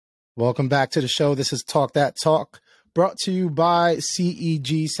Welcome back to the show. This is Talk That Talk, brought to you by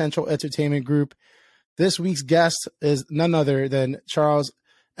CEG Central Entertainment Group. This week's guest is none other than Charles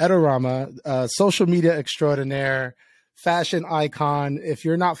Edorama, social media extraordinaire, fashion icon. If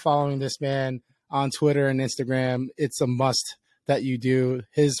you're not following this man on Twitter and Instagram, it's a must that you do.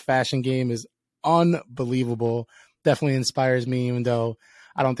 His fashion game is unbelievable. Definitely inspires me, even though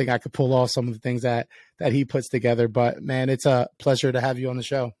I don't think I could pull off some of the things that he puts together. But man, it's a pleasure to have you on the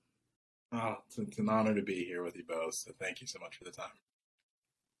show. Oh, it's an honor to be here with you both. So thank you so much for the time.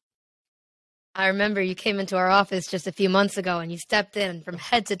 I remember you came into our office just a few months ago and you stepped in from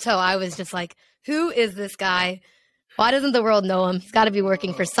head to toe. I was just like, who is this guy? Why doesn't the world know him? He's got to be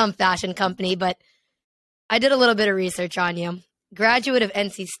working for some fashion company. But I did a little bit of research on you. Graduate of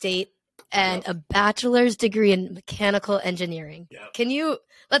NC State and a bachelor's degree in mechanical engineering. Yep.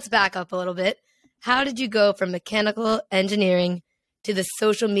 Let's back up a little bit. How did you go from mechanical engineering to the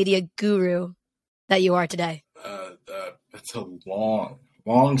social media guru that you are today? That's a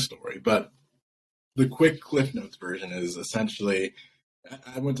long story, but the quick Cliff Notes version is essentially,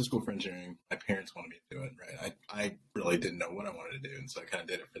 I went to school for engineering. My parents wanted me to do it, right? I really didn't know what I wanted to do, and so I kind of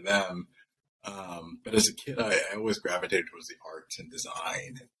did it for them. But as a kid, I always gravitated towards the arts and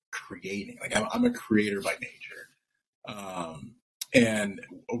design and creating. Like I'm a creator by nature. And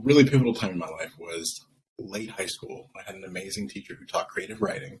a really pivotal time in my life was late high school. I had an amazing teacher who taught creative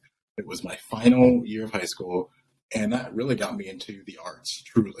writing. It was my final year of high school, and that really got me into the arts,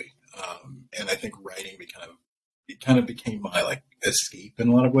 truly. And I think writing kind of became my like escape in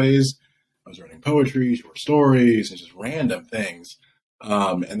a lot of ways. I was writing poetry, short stories, and just random things.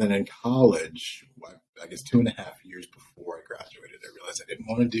 And then in college, I guess 2.5 years before I graduated, I realized I didn't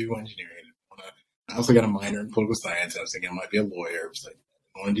want to do engineering. I also got a minor in political science. I was thinking I might be a lawyer. I was like,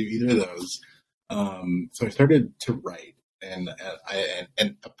 I don't want to do either of those. So I started to write, and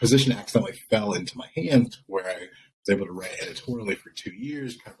a position accidentally fell into my hand where I was able to write editorially for 2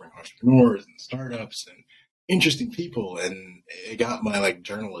 years, covering entrepreneurs and startups and interesting people. And it got my like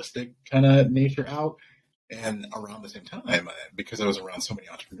journalistic kind of nature out. And around the same time, because I was around so many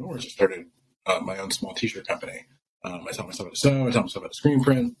entrepreneurs, I started my own small t-shirt company. I taught myself how to sew, I taught myself how to screen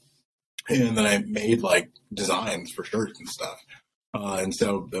print, and then I made like designs for shirts and stuff. And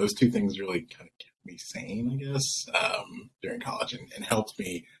so those two things really kind of kept me sane, I guess, during college, and helped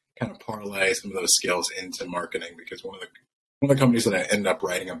me kind of parlay some of those skills into marketing, because one of the companies that I ended up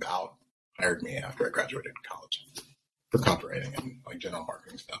writing about hired me after I graduated college for copywriting and like general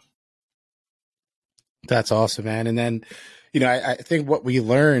marketing stuff. That's awesome, man. And then, I think what we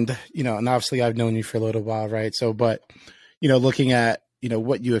learned, and obviously I've known you for a little while, right? So, but, looking at,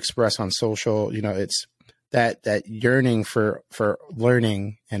 what you express on social, it's that yearning for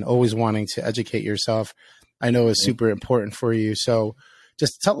learning and always wanting to educate yourself, I know is super important for you. So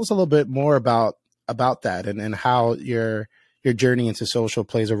just tell us a little bit more about that and how your journey into social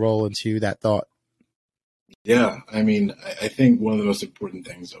plays a role into that thought. Yeah, I mean, I think one of the most important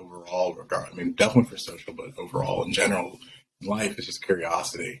things overall, definitely for social, but overall in general in life is just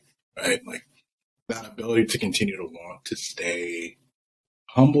curiosity, right? Like that ability to continue to want to stay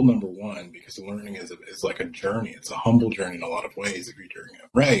humble, number one, because learning is like a journey. It's a humble journey in a lot of ways if you're doing it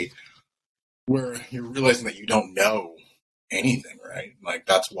right, where you're realizing that you don't know anything, right? Like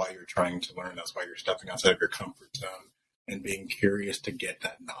that's why you're trying to learn. That's why you're stepping outside of your comfort zone and being curious to get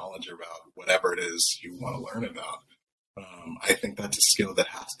that knowledge about whatever it is you want to learn about. I think that's a skill that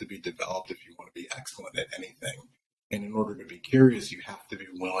has to be developed if you want to be excellent at anything. And in order to be curious, you have to be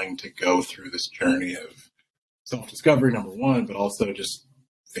willing to go through this journey of self-discovery, number one, but also just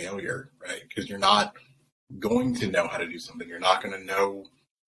failure, right? Because you're not going to know how to do something. You're not going to know,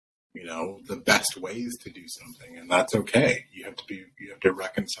 the best ways to do something, and that's okay. You have to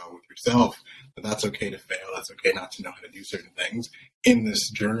reconcile with yourself that that's okay to fail. That's okay not to know how to do certain things in this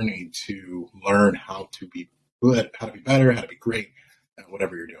journey to learn how to be good, how to be better, how to be great at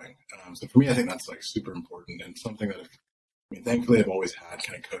whatever you're doing. So for me, I think that's like super important and something that thankfully I've always had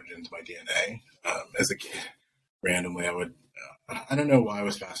kind of coded into my DNA. As a kid, randomly, I don't know why I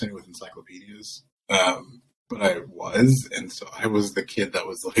was fascinated with encyclopedias, but I was. And so I was the kid that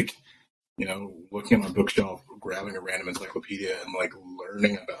was like, looking at my bookshelf, grabbing a random encyclopedia and like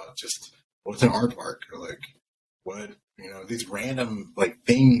learning about just what's an aardvark or like what, these random like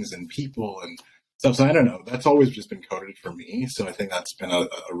things and people and stuff. So I don't know. That's always just been coded for me. So I think that's been a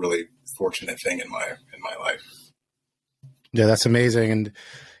really fortunate thing in my life. Yeah, that's amazing. And,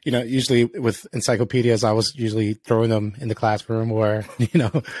 usually with encyclopedias, I was usually throwing them in the classroom or,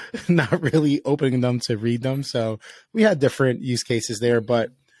 not really opening them to read them. So we had different use cases there, but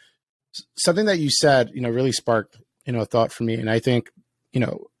something that you said, really sparked, a thought for me. And I think,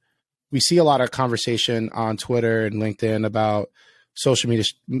 we see a lot of conversation on Twitter and LinkedIn about social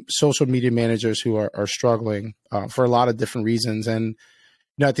media managers who are struggling for a lot of different reasons. And,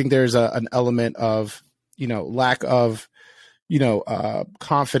 I think there's an element of, lack of,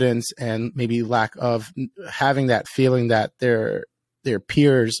 confidence and maybe lack of having that feeling that their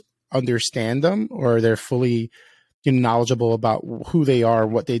peers understand them or they're fully knowledgeable about who they are,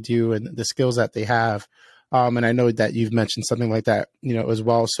 what they do, and the skills that they have. And I know that you've mentioned something like that, as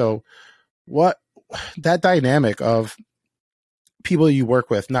well. So what that dynamic of people you work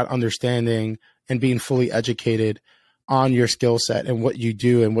with not understanding and being fully educated on your skill set and what you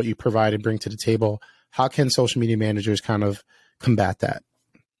do and what you provide and bring to the table, how can social media managers kind of combat that?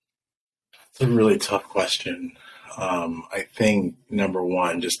 It's a really tough question. I think number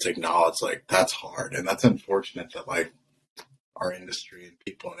one, just to acknowledge that's hard, and that's unfortunate that our industry and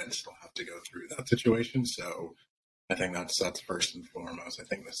people in it still have to go through that situation. So I think that's first and foremost. I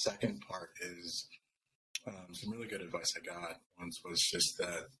think the second part is some really good advice I got once was just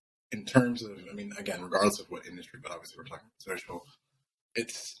that in terms of, again, regardless of what industry, but obviously we're talking about social,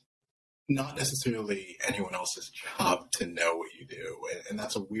 it's not necessarily anyone else's job to know what you do. And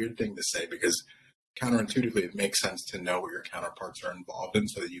that's a weird thing to say because counterintuitively, it makes sense to know what your counterparts are involved in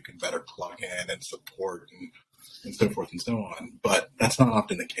so that you can better plug in and support and so forth and so on. But that's not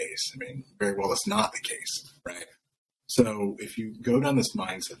often the case. Very well, that's not the case, right? So if you go down this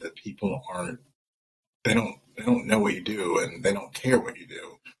mindset that people they don't know what you do and they don't care what you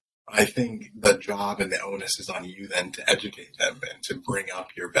do, I think the job and the onus is on you then to educate them and to bring up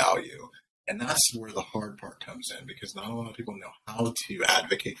your value. And that's where the hard part comes in because not a lot of people know how to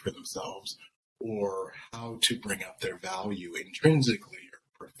advocate for themselves or how to bring up their value intrinsically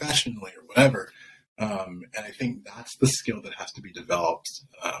or professionally or whatever. And I think that's the skill that has to be developed,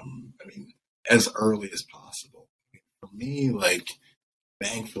 as early as possible. For me,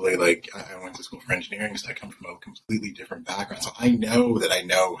 thankfully, I went to school for engineering, so I come from a completely different background. So I know that I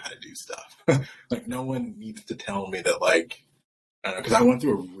know how to do stuff. No one needs to tell me that, I don't know, because I went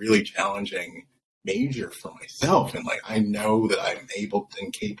through a really challenging major for myself. And I know that I'm able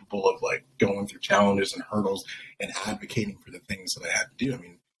and capable of going through challenges and hurdles and advocating for the things that I had to do.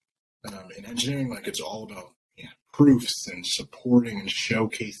 In engineering, it's all about proofs and supporting and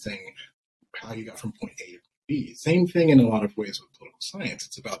showcasing how you got from point A to point B. Same thing in a lot of ways with political science.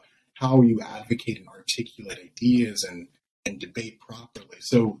 It's about how you advocate and articulate ideas and debate properly.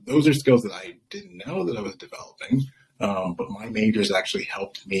 So those are skills that I didn't know that I was developing, but my majors actually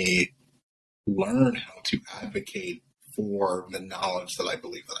helped me learn how to advocate for the knowledge that I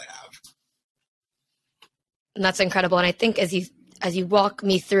believe that I have. And that's incredible. And I think as you walk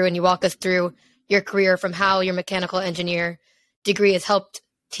me through and you walk us through your career from how your mechanical engineer degree has helped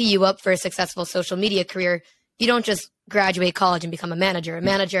tee you up for a successful social media career, you don't just graduate college and become a manager. A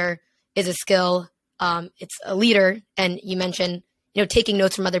manager is a skill. It's a leader. And you mentioned, taking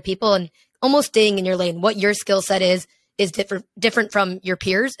notes from other people and almost staying in your lane. What your skill set is different from your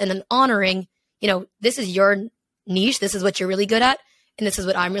peers, and then honoring, this is your niche. This is what you're really good at. And this is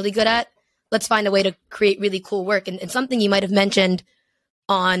what I'm really good at. Let's find a way to create really cool work. And something you might have mentioned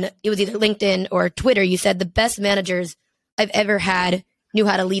on, it was either LinkedIn or Twitter, you said the best managers I've ever had knew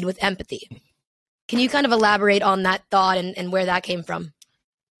how to lead with empathy. Can you kind of elaborate on that thought and where that came from?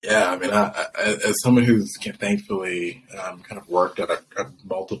 Yeah, I as someone who's thankfully kind of worked at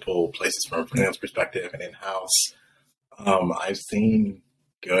multiple places from a finance perspective and in-house, I've seen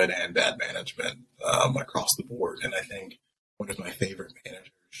good and bad management across the board. And I think one of my favorite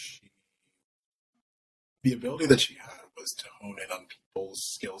managers, the ability that she had was to hone in on people's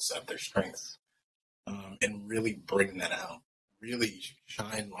skill set, their strengths, and really bring that out. Really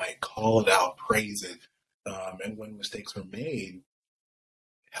shine light, call it out, praise it, and when mistakes were made,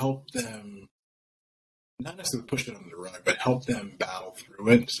 help them, not necessarily push it under the rug, but help them battle through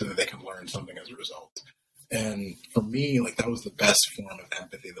it so that they can learn something as a result. And for me, that was the best form of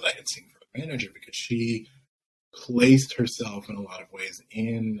empathy that I had seen from a manager because she placed herself in a lot of ways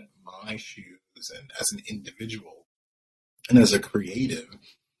in my shoes and as an individual and as a creative,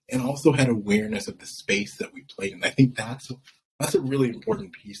 and also had awareness of the space that we played in. I think that's a really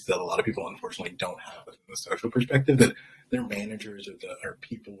important piece that a lot of people unfortunately don't have in the social perspective, that their managers or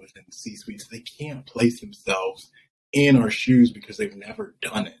people within C-suites, they can't place themselves in our shoes because they've never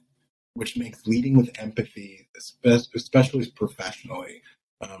done it, which makes leading with empathy, especially professionally,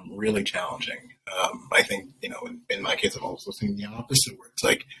 really challenging. I think, in my case, I've also seen the opposite where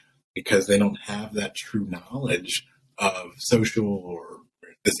it's because they don't have that true knowledge of social or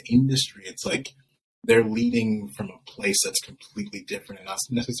this industry, it's they're leading from a place that's completely different and not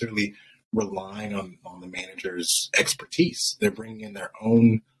necessarily relying on the manager's expertise. They're bringing in their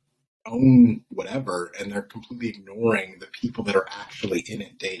own own whatever, and they're completely ignoring the people that are actually in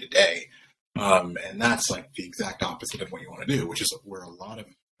it day to day. And that's like the exact opposite of what you want to do, which is where a lot of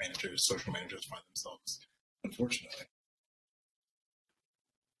managers, social managers, find themselves, unfortunately.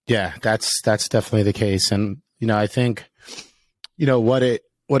 Yeah, that's definitely the case. And, I think, what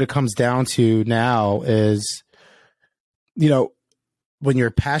it comes down to now is, when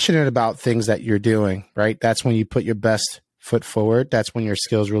you're passionate about things that you're doing, right? That's when you put your best foot forward. That's when your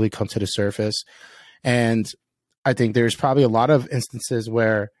skills really come to the surface. And I think there's probably a lot of instances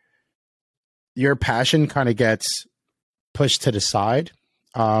where your passion kind of gets pushed to the side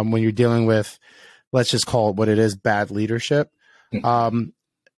when you're dealing with, let's just call it what it is, bad leadership. And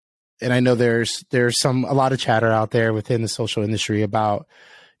I know there's a lot of chatter out there within the social industry about,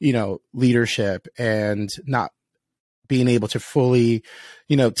 leadership and not being able to fully,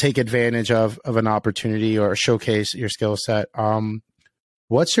 take advantage of an opportunity or showcase your skill set.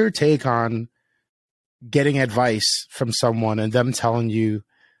 What's your take on getting advice from someone and them telling you,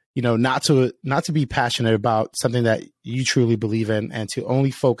 not to be passionate about something that you truly believe in and to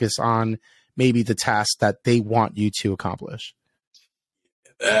only focus on maybe the task that they want you to accomplish?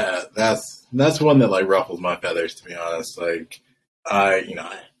 That's one that like ruffles my feathers, to be honest. Like I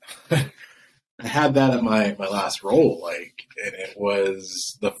had that at my last role, and it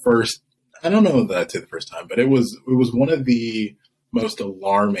was the first. I don't know that I'd say the first time, but it was one of the most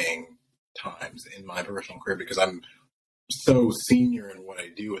alarming times in my professional career, because I'm so senior in what I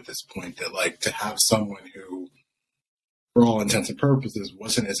do at this point that, like, to have someone who, for all intents and purposes,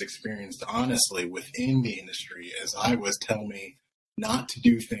 wasn't as experienced, honestly, within the industry as I was, tell me not to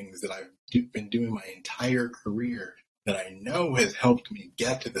do things that I've been doing my entire career that I know has helped me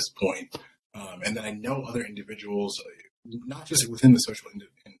get to this point. And that I know other individuals, not just within the social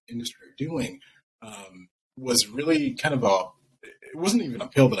industry, are doing, was really kind of it wasn't even a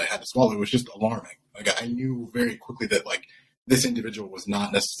pill that I had to swallow. It was just alarming. Like, I knew very quickly that, like, this individual was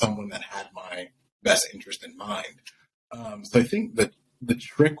not necessarily someone that had my best interest in mind. So I think that the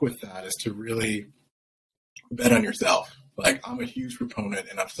trick with that is to really bet on yourself. Like, I'm a huge proponent,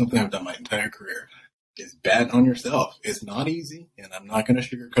 and that's something I've done my entire career, is bet on yourself. It's not easy, and I'm not going to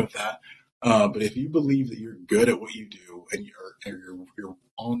sugarcoat that. But if you believe that you're good at what you do and you're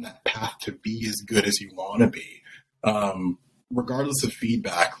on that path to be as good as you want to be, regardless of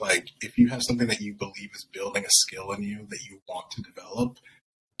feedback, like, if you have something that you believe is building a skill in you that you want to develop,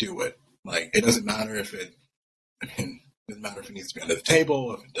 do it. Like, it doesn't matter if it doesn't matter if it needs to be under the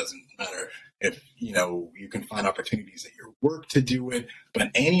table, if it doesn't matter if, you can find opportunities at your work to do it, but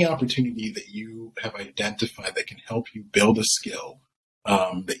any opportunity that you have identified that can help you build a skill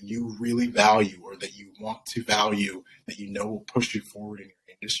that you really value, or that you want to value, that will push you forward in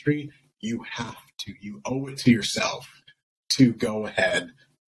your industry, you owe it to yourself to go ahead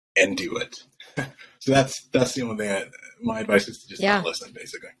and do it. So that's the only thing. My advice is to just not listen,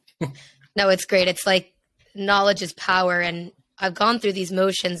 basically. No, it's great. It's like knowledge is power, and I've gone through these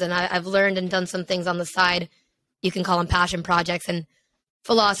motions, and I've learned and done some things on the side. You can call them passion projects, and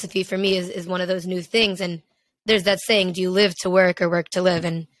philosophy for me is one of those new things. And there's that saying, do you live to work or work to live?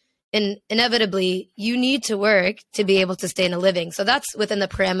 And inevitably, you need to work to be able to sustain a living. So that's within the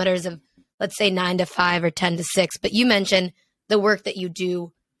parameters of, let's say, 9 to 5 or 10 to 6. But you mentioned the work that you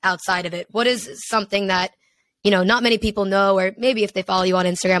do outside of it. What is something that, not many people know, or maybe if they follow you on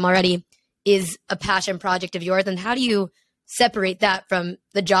Instagram already, is a passion project of yours? And how do you separate that from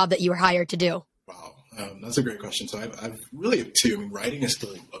the job that you were hired to do? Wow. That's a great question. So I've really have two. I mean, writing is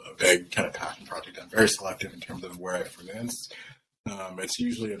still a big kind of passion project. I'm very selective in terms of where I freelance. It's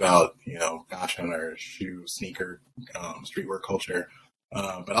usually about, fashion or sneaker, streetwear culture.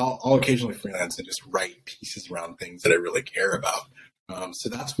 But I'll occasionally freelance and just write pieces around things that I really care about. So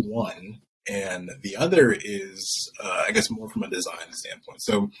that's one. And the other is, I guess, more from a design standpoint.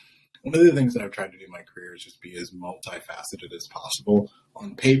 So one of the things that I've tried to do in my career is just be as multifaceted as possible.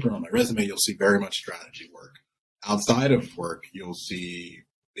 On paper, on my resume, you'll see very much strategy work. Outside of work, you'll see,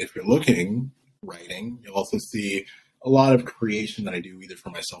 if you're looking, writing. You'll also see a lot of creation that I do either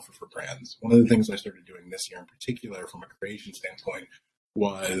for myself or for brands. One of the things I started doing this year in particular from a creation standpoint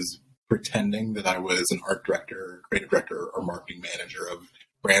was pretending that I was an art director, creative director, or marketing manager of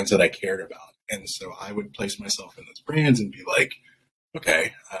brands that I cared about. And so I would place myself in those brands and be like,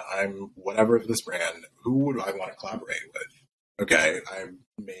 okay, I'm whatever of this brand, who would I want to collaborate with? Okay, I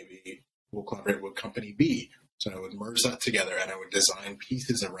maybe will collaborate with company B. So I would merge that together and I would design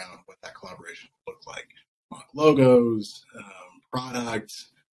pieces around what that collaboration would look like. Logos, products,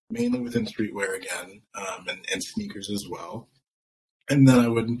 mainly within streetwear again, and sneakers as well. And then I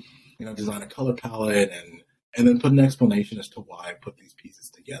would, design a color palette and and then put an explanation as to why I put these pieces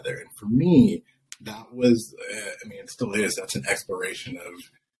together. And for me, that was, it still is, that's an exploration of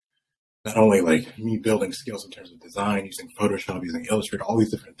not only like me building skills in terms of design, using Photoshop, using Illustrator, all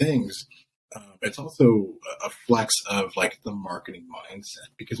these different things. It's also a flex of like the marketing mindset,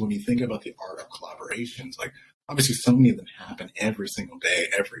 because when you think about the art of collaborations, like obviously so many of them happen every single day,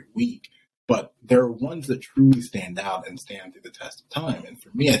 every week, but there are ones that truly stand out and stand through the test of time. And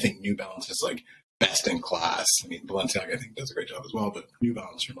for me, I think New Balance is like best in class. I mean, Balenciaga, I think, does a great job as well, but New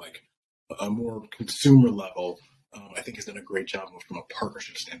Balance from like a more consumer level, I think has done a great job from a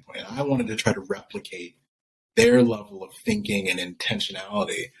partnership standpoint. And I wanted to try to replicate their level of thinking and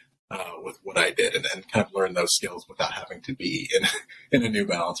intentionality with what I did, and kind of learn those skills without having to be in a New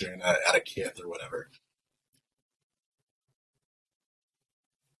Balance or at a Kith or whatever.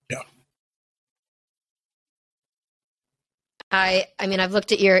 Yeah. I mean, I've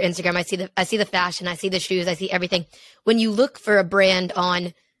looked at your Instagram. I see the fashion. I see the shoes. I see everything. When you look for a brand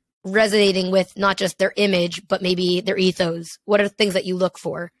on resonating with not just their image, but maybe their ethos, what are the things that you look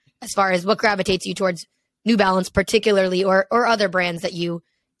for as far as what gravitates you towards New Balance particularly, or other brands that you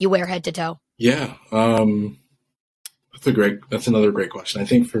wear head to toe? Yeah. That's another great question. I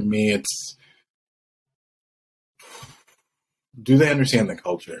think for me, it's, do they understand the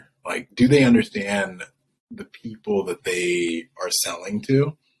culture? Like, do they understand the people that they are selling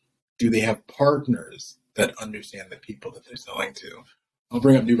to? Do they have partners that understand the people that they're selling to? I'll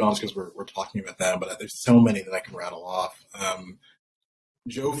bring up New Balance because we're talking about them, but there's so many that I can rattle off.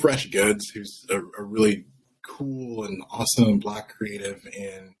 Joe Fresh Goods, who's a really cool and awesome Black creative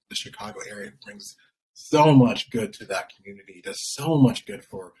in the Chicago area, brings so much good to that community, does so much good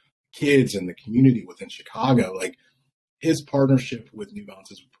for kids and the community within Chicago. Like, his partnership with New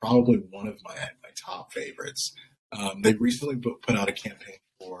Balance is probably one of my top favorites. They recently put out a campaign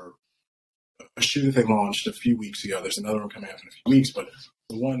for a shoe that they launched a few weeks ago. There's another one coming out in a few weeks, but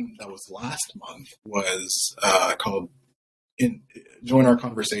the one that was last month was called Join Our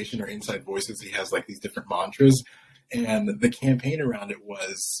Conversation, or Inside Voices. He has like these different mantras, and the campaign around it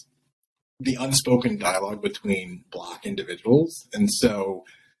was the unspoken dialogue between Black individuals. And so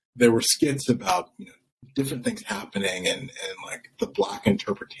there were skits about, different things happening and like the Black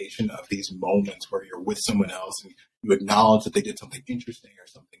interpretation of these moments where you're with someone else and you acknowledge that they did something interesting or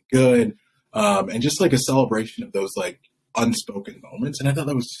something good. And just like a celebration of those like unspoken moments. And I thought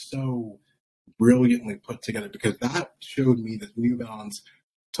that was so brilliantly put together, because that showed me that New Balance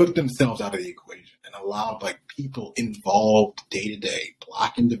took themselves out of the equation and allowed like people involved day to day,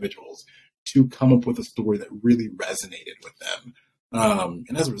 Black individuals, to come up with a story that really resonated with them.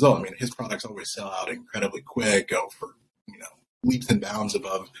 And as a result, his products always sell out incredibly quick, go for, leaps and bounds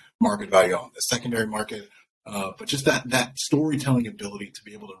above market value on the secondary market. But just that storytelling ability to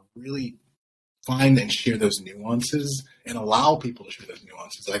be able to really find and share those nuances and allow people to share those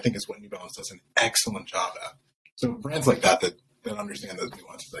nuances, I think is what New Balance does an excellent job at. So brands like that understand those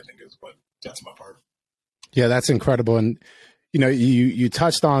nuances, I think, is what sets them apart. Yeah, that's incredible. And, you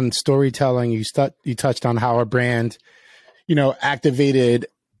touched on storytelling. You touched on how a brand, activated,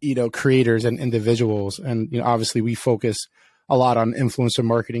 creators and individuals. And, obviously we focus a lot on influencer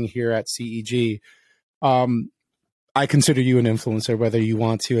marketing here at CEG. I consider you an influencer, whether you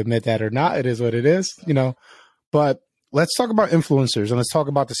want to admit that or not. It is what it is, but let's talk about influencers and let's talk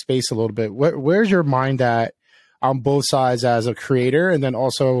about the space a little bit. Where's your mind at on both sides as a creator, and then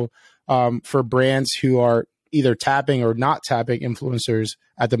also for brands who are either tapping or not tapping influencers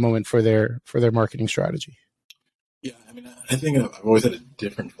at the moment for their marketing strategy? Yeah, I think I've always had a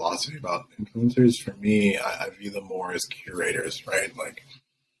different philosophy about influencers. For me, I view them more as curators, right? Like,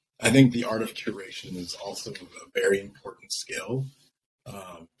 I think the art of curation is also a very important skill.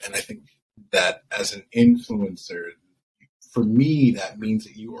 And I think that as an influencer, for me, that means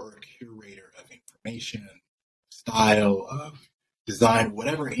that you are a curator of information, style, of design,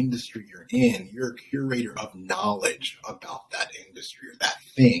 whatever industry you're in, you're a curator of knowledge about that industry or that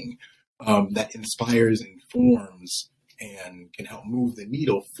thing that inspires, informs, and can help move the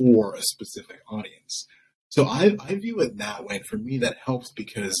needle for a specific audience. So I view it that way. And for me, that helps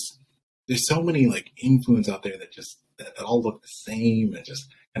because there's so many like influencers out there that all look the same and just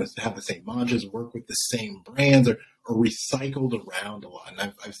kind of have the same mantras, work with the same brands, or recycled around a lot.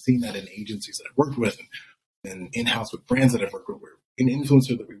 And I've seen that in agencies that I've worked with and in-house with brands that I've worked with. An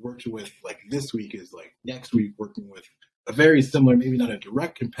influencer that we worked with like this week is like next week working with a very similar, maybe not a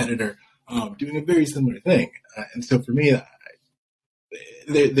direct competitor, doing a very similar thing. And so for me,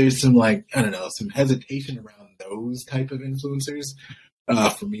 there's some some hesitation around those type of influencers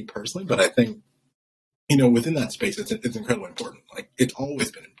for me personally. But I think, within that space, it's incredibly important. Like, it's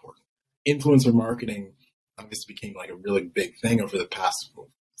always been important. Influencer marketing obviously became like a really big thing over the past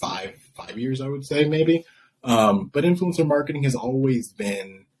 5 years, I would say maybe. But influencer marketing has always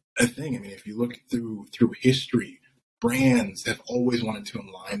been a thing. I mean, if you look through history, brands have always wanted to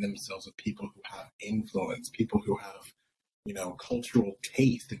align themselves with people who have influence, people who have, cultural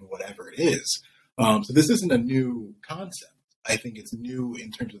taste in whatever it is. So this isn't a new concept. I think it's new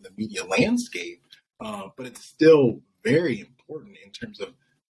in terms of the media landscape, but it's still very important in terms of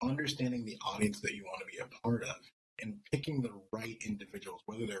understanding the audience that you want to be a part of and picking the right individuals,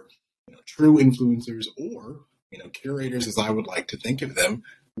 whether they're true influencers or curators, as I would like to think of them.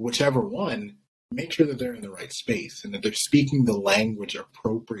 Whichever one, make sure that they're in the right space and that they're speaking the language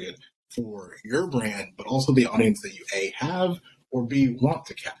appropriate for your brand, but also the audience that you A, have, or B, want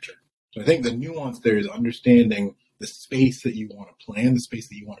to capture. So I think the nuance there is understanding the space that you want to play in, the space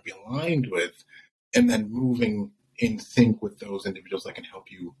that you want to be aligned with, and then moving in sync with those individuals that can help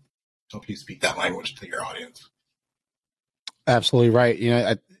you speak that language to your audience. Absolutely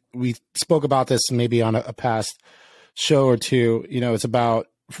right. We spoke about this maybe on a past show or two. It's about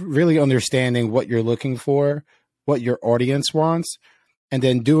really understanding what you're looking for, what your audience wants, and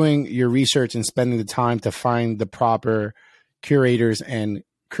then doing your research and spending the time to find the proper curators and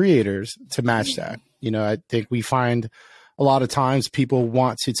creators to match that. I think we find a lot of times people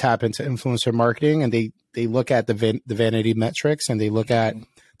want to tap into influencer marketing and they look at the vanity metrics and they look at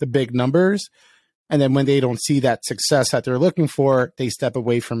the big numbers. And then when they don't see that success that they're looking for, they step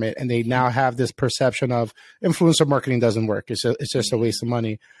away from it. And they now have this perception of influencer marketing doesn't work. It's just a waste of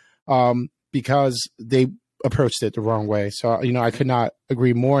money because they approached it the wrong way. So, I could not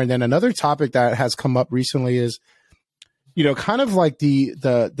agree more. And then another topic that has come up recently is, kind of like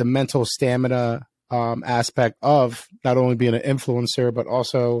the mental stamina aspect of not only being an influencer, but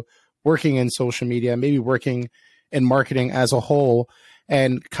also working in social media, maybe working in marketing as a whole,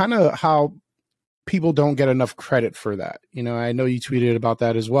 and kind of how people don't get enough credit for that. I know you tweeted about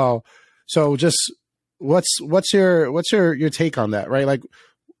that as well. So just what's your take on that, right? Like,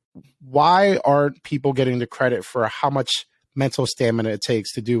 why aren't people getting the credit for how much mental stamina it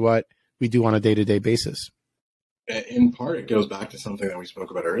takes to do what we do on a day-to-day basis? In part, it goes back to something that we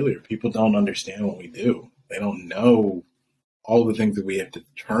spoke about earlier. People don't understand what we do. They don't know all the things that we have to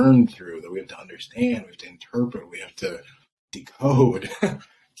turn through, that we have to understand, we have to interpret, we have to decode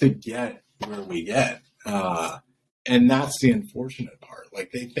to get where we get. And that's the unfortunate part.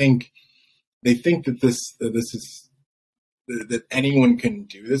 Like they think that this is that anyone can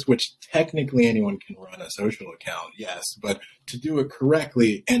do this, which technically anyone can run a social account, yes, but to do it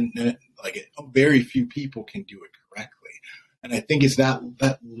correctly and very few people can do it correctly. And I think it's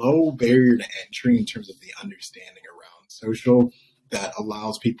that low barrier to entry in terms of the understanding around social that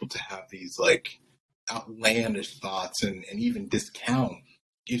allows people to have these like outlandish thoughts and even discount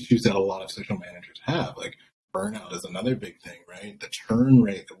issues that a lot of social managers have. Like burnout is another big thing, right? The churn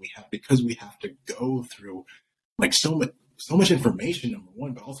rate that we have because we have to go through like so much information, number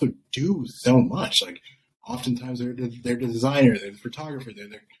one, but also do so much. Like oftentimes they're the designer, they're the photographer, they're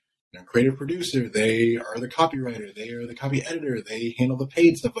the creative producer, they are the copywriter, they are the copy editor, they handle the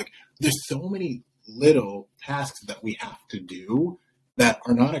paid stuff. Like there's so many little tasks that we have to do that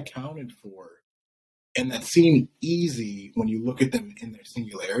are not accounted for and that seem easy when you look at them in their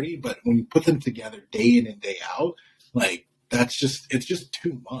singularity, but when you put them together day in and day out, like it's just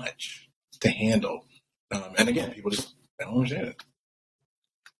too much to handle. And again, people just don't understand it.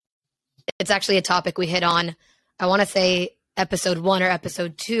 It's actually a topic we hit on, I want to say episode 1 or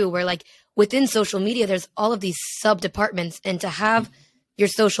episode 2, where like within social media, there's all of these sub departments, and to have your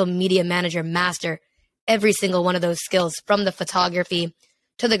social media manager master every single one of those skills, from the photography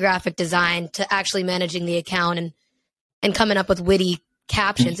to the graphic design to actually managing the account and coming up with witty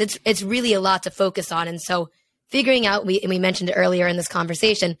captions. It's really a lot to focus on. And so figuring out, we mentioned it earlier in this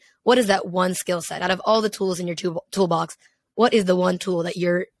conversation, what is that one skill set out of all the tools in your toolbox? What is the one tool that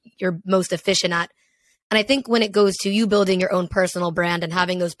you're most efficient at? And I think when it goes to you building your own personal brand and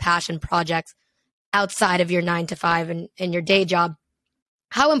having those passion projects outside of your 9 to 5 and your day job,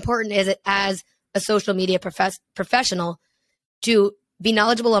 how important is it as a social media professional to be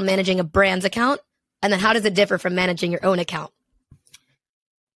knowledgeable on managing a brand's account? And then how does it differ from managing your own account?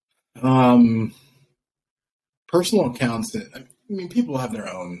 Personal accounts, I mean, people have their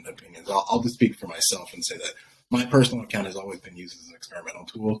own opinions. I'll just speak for myself and say that my personal account has always been used as an experimental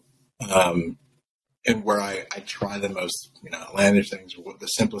tool. And where I try the most, outlandish things or the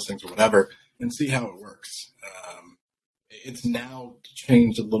simplest things or whatever and see how it works. It's now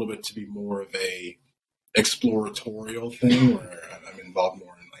changed a little bit to be more of a exploratorial thing where I'm involved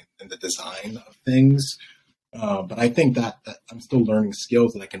more in the design of things. But I think that I'm still learning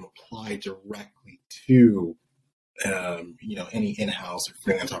skills that I can apply directly to, any in-house or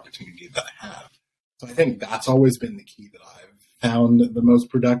freelance opportunity that I have. So I think that's always been the key that I've found the most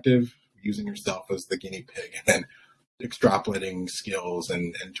productive, using yourself as the guinea pig and then extrapolating skills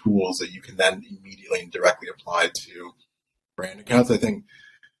and tools that you can then immediately and directly apply to brand accounts. I think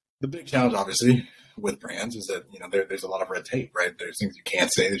the big challenge, obviously, with brands is that, there's a lot of red tape, right? There's things you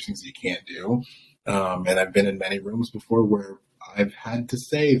can't say, there's things you can't do. And I've been in many rooms before where I've had to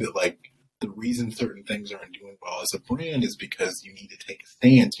say that, like, the reason certain things aren't doing well as a brand is because you need to take a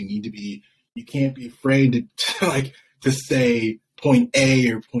stance. You can't be afraid to say point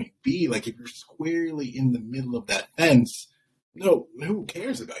A or point B. Like, if you're squarely in the middle of that fence, no, who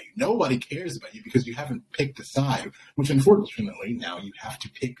cares about you? Nobody cares about you because you haven't picked a side, which unfortunately now you have to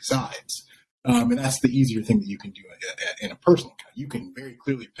pick sides. And that's the easier thing that you can do in a personal account. You can very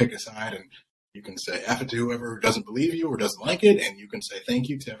clearly pick a side, and you can say F it to whoever doesn't believe you or doesn't like it, and you can say thank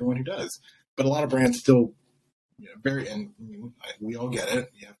you to everyone who does. But a lot of brands still, we all get it.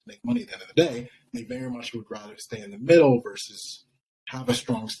 You have to make money at the end of the day. They very much would rather stay in the middle versus have a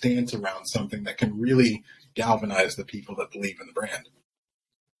strong stance around something that can really galvanize the people that believe in the brand.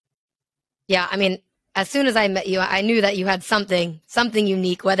 Yeah, I mean, as soon as I met you, I knew that you had something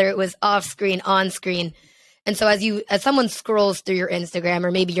unique, whether it was off screen, on screen. And so as someone scrolls through your Instagram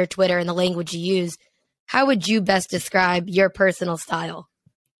or maybe your Twitter and the language you use, how would you best describe your personal style?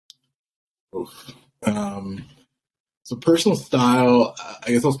 Oof. So personal style,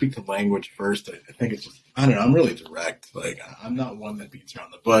 I guess I'll speak to language first. I think it's just, I don't know, I'm really direct. Like, I'm not one that beats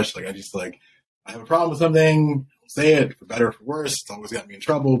around the bush. Like, I have a problem with something, I'll say it, for better or for worse. It's always gotten me in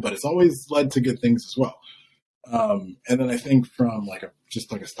trouble, but it's always led to good things as well. And then I think from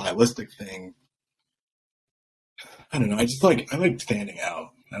just a stylistic thing, I don't know, I like standing out.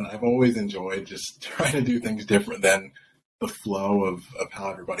 And I've always enjoyed just trying to do things different than the flow of how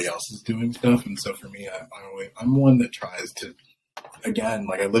everybody else is doing stuff. And so for me, I'm one that tries to, again,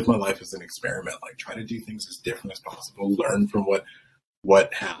 I live my life as an experiment, try to do things as different as possible, learn from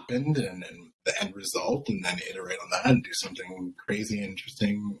what happened and the end result, and then iterate on that and do something crazy and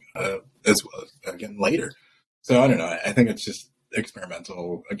interesting as well, again, later. So I don't know. I think it's just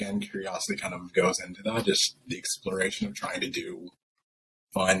experimental. Again, curiosity kind of goes into that, just the exploration of trying to do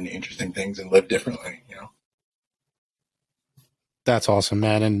fun, interesting things and live differently, That's awesome,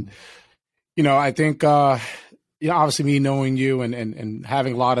 man. And, I think, obviously me knowing you and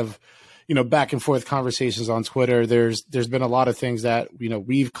having a lot of, back and forth conversations on Twitter, there's been a lot of things that,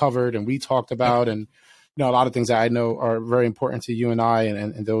 we've covered and we talked about, and, a lot of things that I know are very important to you and I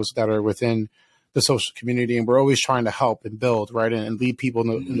and those that are within the social community. And we're always trying to help and build, right, and lead people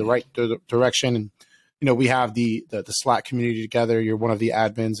in the right direction. And, we have the Slack community together. You're one of the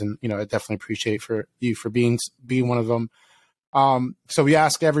admins, and, I definitely appreciate you for being one of them. So we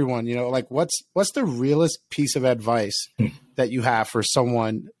ask everyone, what's the realest piece of advice that you have for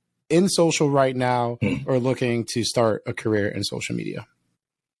someone in social right now or looking to start a career in social media?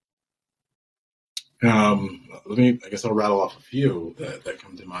 I guess I'll rattle off a few that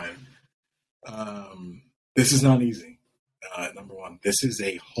come to mind. This is not easy. Number one, this is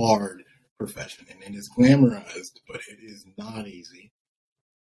a hard profession, and it is glamorized, but it is not easy.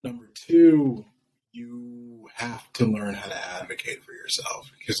 Number two, you have to learn how to advocate for yourself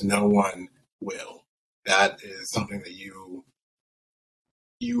because no one will. That is something that you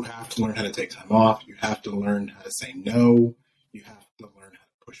have to learn how to take time off. You have to learn how to say no. You have to learn how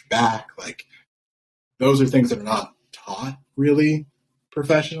to push back. Those are things that are not taught really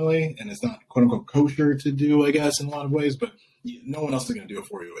professionally, and it's not quote unquote kosher to do, I guess, in a lot of ways, but no one else is going to do it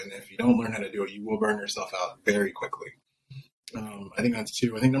for you. And if you don't learn how to do it, you will burn yourself out very quickly. I think that's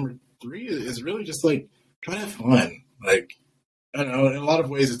two. I think number three is really just try to have fun. I don't know, in a lot of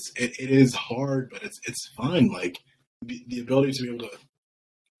ways it is hard, but it's fun. The ability to be able to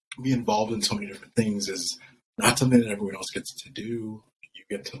be involved in so many different things is not something that everyone else gets to do. You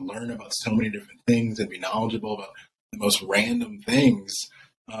get to learn about so many different things and be knowledgeable about the most random things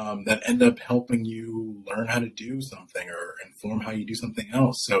that end up helping you learn how to do something or inform how you do something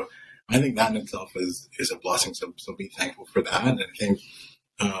else. So I think that in itself is a blessing. So be thankful for that. And I think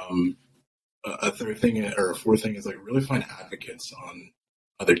a third thing or a fourth thing is really find advocates on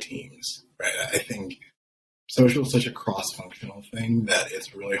other teams, right? I think social is such a cross-functional thing that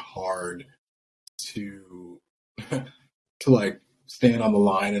it's really hard to stand on the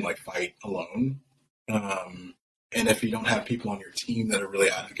line and fight alone. And if you don't have people on your team that are really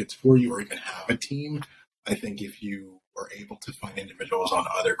advocates for you, or even have a team, I think if you are able to find individuals on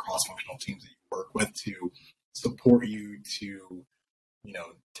other cross-functional teams that you work with to support you, to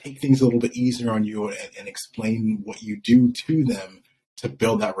take things a little bit easier on you and explain what you do to them to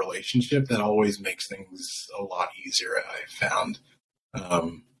build that relationship, that always makes things a lot easier, I found.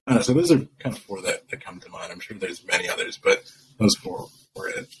 So those are kind of four that come to mind. I'm sure there's many others, but those four were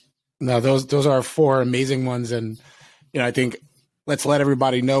it. No, those are four amazing ones. And, I think let's let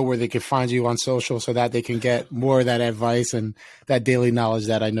everybody know where they can find you on social so that they can get more of that advice and that daily knowledge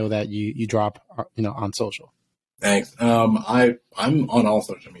that I know that you drop, on social. Thanks. I'm on all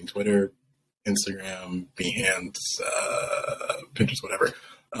social. Twitter, Instagram, Behance, Pinterest, whatever.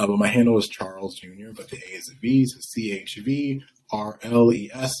 But my handle is Charles Jr., but the A is a V, so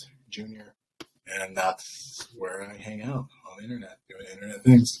CHVRLES Jr. And that's where I hang out on the internet, doing internet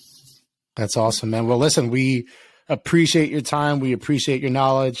things. That's awesome, man. Well, listen, we appreciate your time. We appreciate your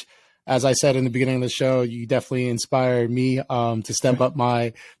knowledge. As I said in the beginning of the show, you definitely inspired me to step up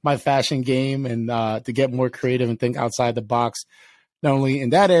my fashion game and to get more creative and think outside the box, not only in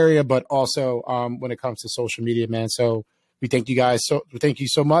that area, but also when it comes to social media, man. So we thank you guys. Thank you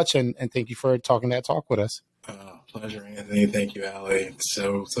so much. And thank you for talking that talk with us. Pleasure, Anthony. Thank you, Allie. It's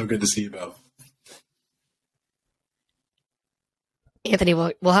so good to see you both. Anthony,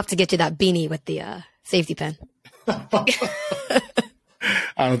 we'll have to get you that beanie with the safety pin. I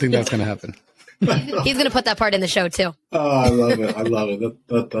don't think that's going to happen. He's going to put that part in the show too. Oh, I love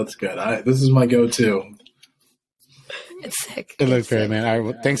it. That's good. This is my go-to. It's sick. It looks great, man. All right,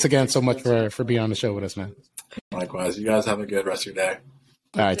 well, thanks again so much for being on the show with us, man. Likewise. You guys have a good rest of your day.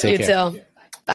 All right, take care. You too.